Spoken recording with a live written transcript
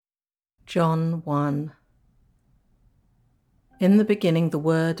John 1. In the beginning the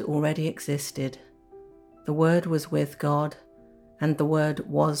Word already existed. The Word was with God, and the Word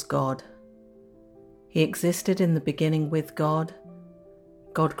was God. He existed in the beginning with God.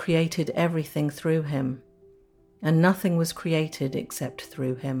 God created everything through him, and nothing was created except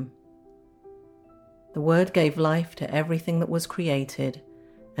through him. The Word gave life to everything that was created,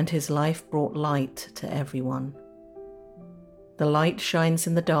 and his life brought light to everyone. The light shines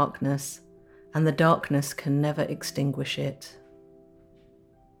in the darkness, and the darkness can never extinguish it.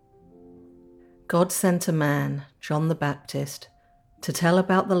 God sent a man, John the Baptist, to tell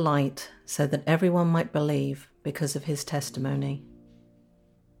about the light so that everyone might believe because of his testimony.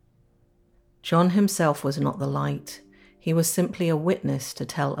 John himself was not the light. He was simply a witness to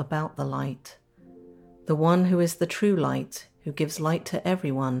tell about the light. The one who is the true light, who gives light to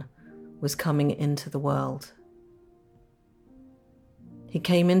everyone, was coming into the world. He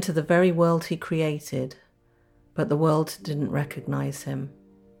came into the very world he created, but the world didn't recognize him.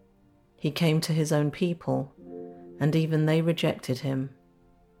 He came to his own people, and even they rejected him.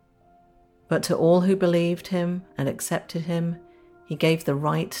 But to all who believed him and accepted him, he gave the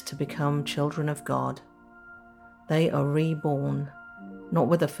right to become children of God. They are reborn, not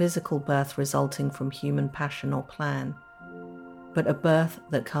with a physical birth resulting from human passion or plan, but a birth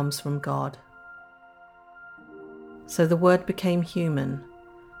that comes from God. So the Word became human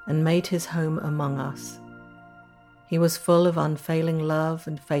and made his home among us. He was full of unfailing love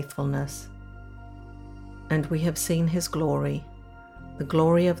and faithfulness, and we have seen his glory, the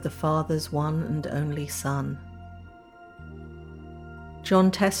glory of the Father's one and only Son.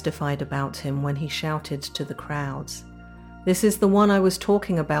 John testified about him when he shouted to the crowds, "This is the one I was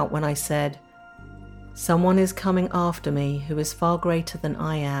talking about when I said, 'Someone is coming after me who is far greater than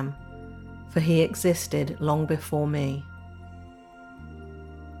I am, for he existed long before me.'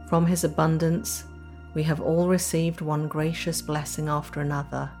 From his abundance, we have all received one gracious blessing after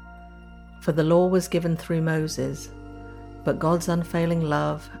another. For the law was given through Moses, but God's unfailing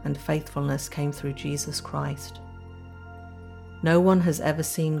love and faithfulness came through Jesus Christ. No one has ever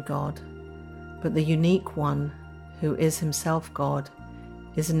seen God, but the unique one, who is himself God,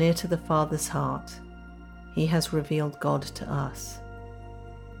 is near to the Father's heart. He has revealed God to us."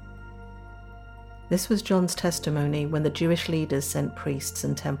 This was John's testimony when the Jewish leaders sent priests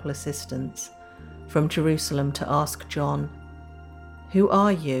and temple assistants from Jerusalem to ask John, "Who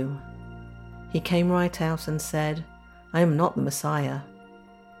are you?" He came right out and said, "I am not the Messiah."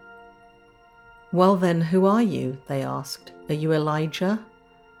 "Well then, who are you?" they asked. "Are you Elijah?"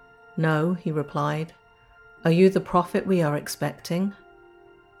 "No," he replied. "Are you the prophet we are expecting?"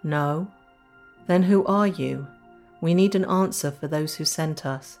 "No." "Then who are you? We need an answer for those who sent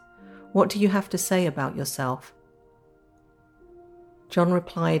us. What do you have to say about yourself?" John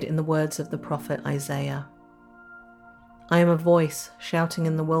replied in the words of the prophet Isaiah, "I am a voice shouting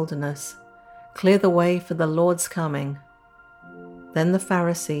in the wilderness, 'Clear the way for the Lord's coming.'" Then the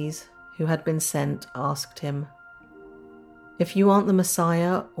Pharisees, who had been sent, asked him, "If you aren't the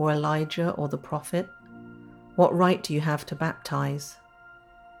Messiah or Elijah or the prophet, what right do you have to baptize?"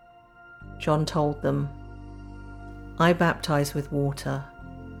 John told them, "I baptize with water,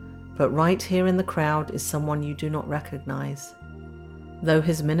 but right here in the crowd is someone you do not recognize. Though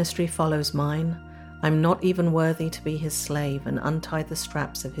his ministry follows mine, I'm not even worthy to be his slave and untie the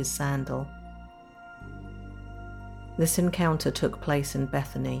straps of his sandal." This encounter took place in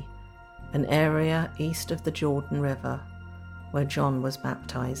Bethany, an area east of the Jordan River, where John was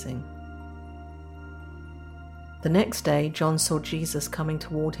baptizing. The next day, John saw Jesus coming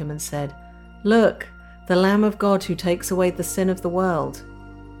toward him and said, "Look, the Lamb of God who takes away the sin of the world.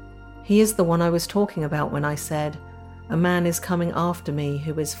 He is the one I was talking about when I said, 'A man is coming after me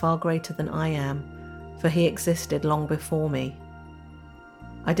who is far greater than I am, for he existed long before me.'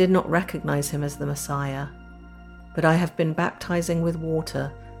 I did not recognize him as the Messiah, but I have been baptizing with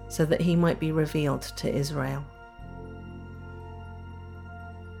water so that he might be revealed to Israel."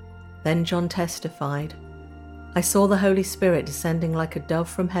 Then John testified, "I saw the Holy Spirit descending like a dove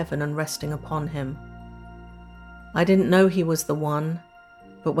from heaven and resting upon him. I didn't know he was the one,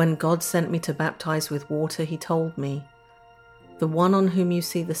 but when God sent me to baptize with water, he told me, 'The one on whom you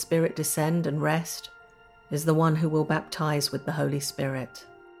see the Spirit descend and rest is the one who will baptize with the Holy Spirit.'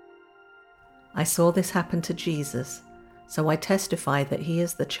 I saw this happen to Jesus, so I testify that he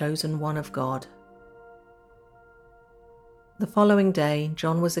is the chosen one of God." The following day,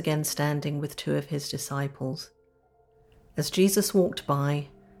 John was again standing with two of his disciples. As Jesus walked by,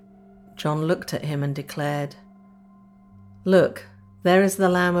 John looked at him and declared, "Look, there is the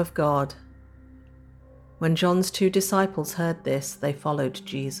Lamb of God." When John's two disciples heard this, they followed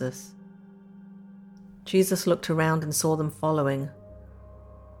Jesus. Jesus looked around and saw them following.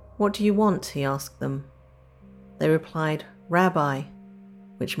 "What do you want?" he asked them. They replied, "Rabbi,"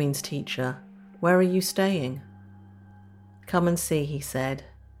 which means teacher, "where are you staying?" "Come and see," he said.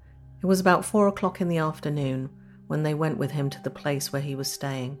 It was about 4 o'clock in the afternoon when they went with him to the place where he was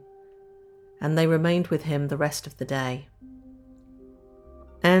staying, and they remained with him the rest of the day.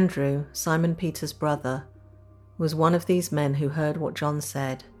 Andrew, Simon Peter's brother, was one of these men who heard what John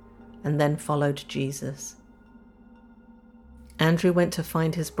said and then followed Jesus. Andrew went to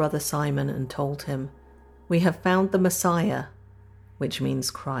find his brother Simon and told him, "We have found the Messiah," which means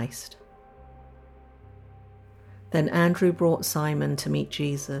Christ. Then Andrew brought Simon to meet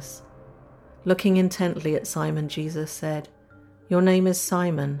Jesus. Looking intently at Simon, Jesus said, "Your name is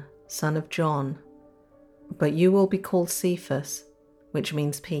Simon, son of John, but you will be called Cephas," which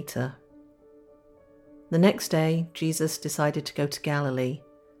means Peter. The next day, Jesus decided to go to Galilee.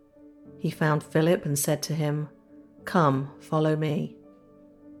 He found Philip and said to him, "Come, follow me."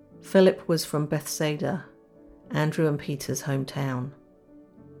 Philip was from Bethsaida, Andrew and Peter's hometown.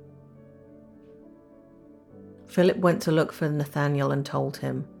 Philip went to look for Nathanael and told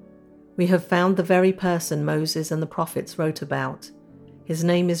him, "We have found the very person Moses and the prophets wrote about. His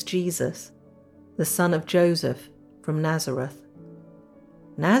name is Jesus, the son of Joseph from Nazareth."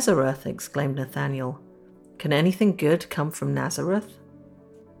 "Nazareth?" exclaimed Nathanael. "Can anything good come from Nazareth?"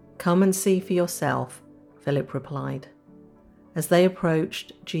 "Come and see for yourself," Philip replied. As they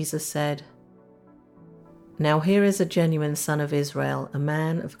approached, Jesus said, "Now here is a genuine son of Israel, a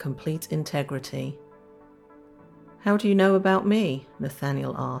man of complete integrity." "How do you know about me?"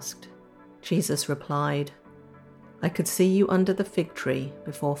 Nathanael asked. Jesus replied, "I could see you under the fig tree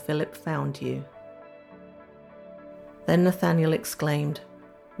before Philip found you." Then Nathanael exclaimed,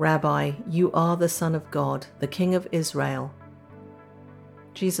 "Rabbi, you are the Son of God, the King of Israel."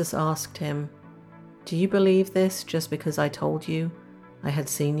 Jesus asked him, "Do you believe this just because I told you I had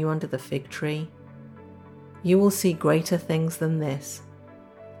seen you under the fig tree? You will see greater things than this."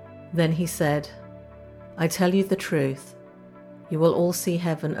 Then he said, "I tell you the truth, you will all see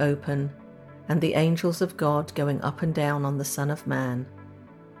heaven open and the angels of God going up and down on the Son of Man,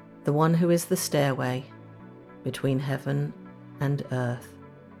 the one who is the stairway between heaven and earth."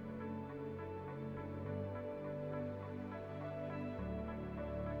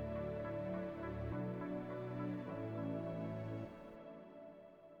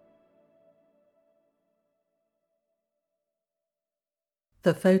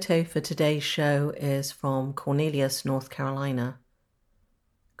 The photo for today's show is from Cornelius, North Carolina.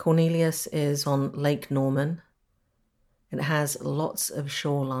 Cornelius is on Lake Norman. It has lots of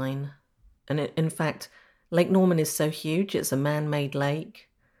shoreline. And in fact, Lake Norman is so huge, it's a man-made lake.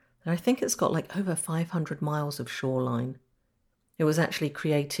 And I think it's got like over 500 miles of shoreline. It was actually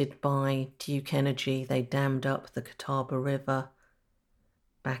created by Duke Energy. They dammed up the Catawba River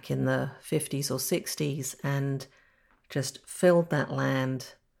back in the 50s or 60s and just filled that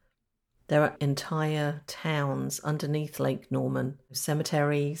land. There are entire towns underneath Lake Norman,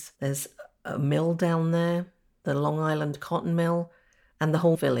 cemeteries. There's a mill down there, the Long Island Cotton Mill, and the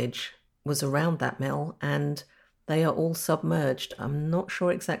whole village was around that mill, and they are all submerged. I'm not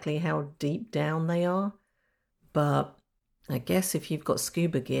sure exactly how deep down they are, but I guess if you've got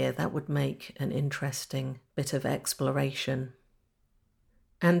scuba gear, that would make an interesting bit of exploration.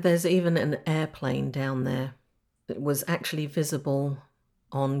 And there's even an airplane down there. It was actually visible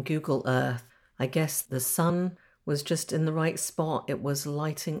on Google Earth. I guess the sun was just in the right spot. It was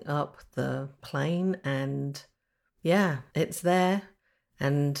lighting up the plane, and yeah, it's there,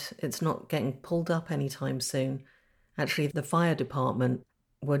 and it's not getting pulled up anytime soon. Actually, the fire department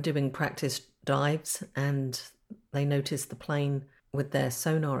were doing practice dives, and they noticed the plane with their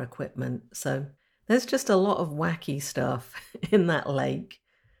sonar equipment. So there's just a lot of wacky stuff in that lake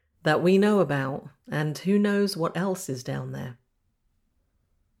that we know about, and who knows what else is down there.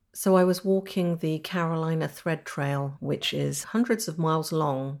 So I was walking the Carolina Thread Trail, which is hundreds of miles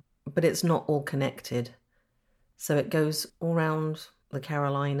long, but it's not all connected. So it goes all around the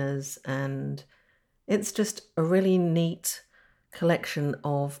Carolinas, and it's just a really neat collection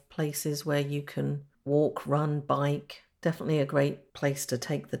of places where you can walk, run, bike. Definitely a great place to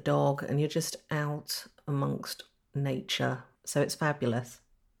take the dog, and you're just out amongst nature. So it's fabulous.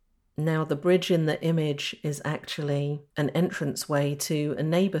 Now, the bridge in the image is actually an entranceway to a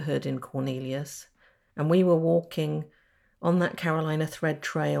neighborhood in Cornelius, and we were walking on that Carolina Thread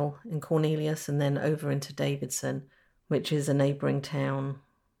Trail in Cornelius and then over into Davidson, which is a neighboring town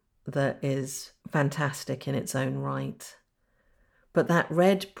that is fantastic in its own right. But that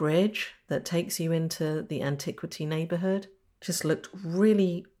red bridge that takes you into the Antiquity neighborhood just looked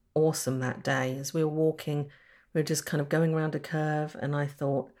really awesome that day. As we were walking, we were just kind of going around a curve, and I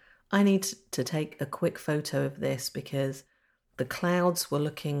thought, I need to take a quick photo of this because the clouds were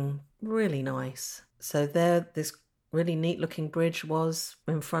looking really nice. So there, this really neat looking bridge was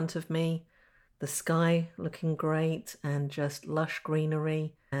in front of me, the sky looking great and just lush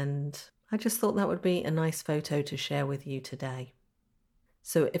greenery. And I just thought that would be a nice photo to share with you today.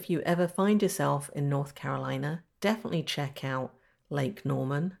 So if you ever find yourself in North Carolina, definitely check out Lake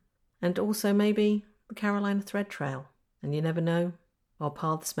Norman and also maybe the Carolina Thread Trail. And you never know, our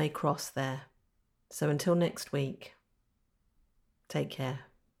paths may cross there. So until next week, take care.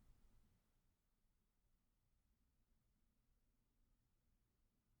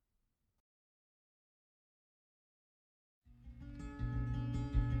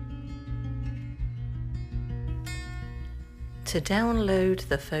 To download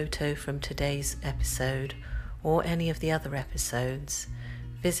the photo from today's episode or any of the other episodes,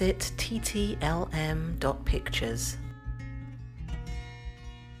 visit ttlm.pictures.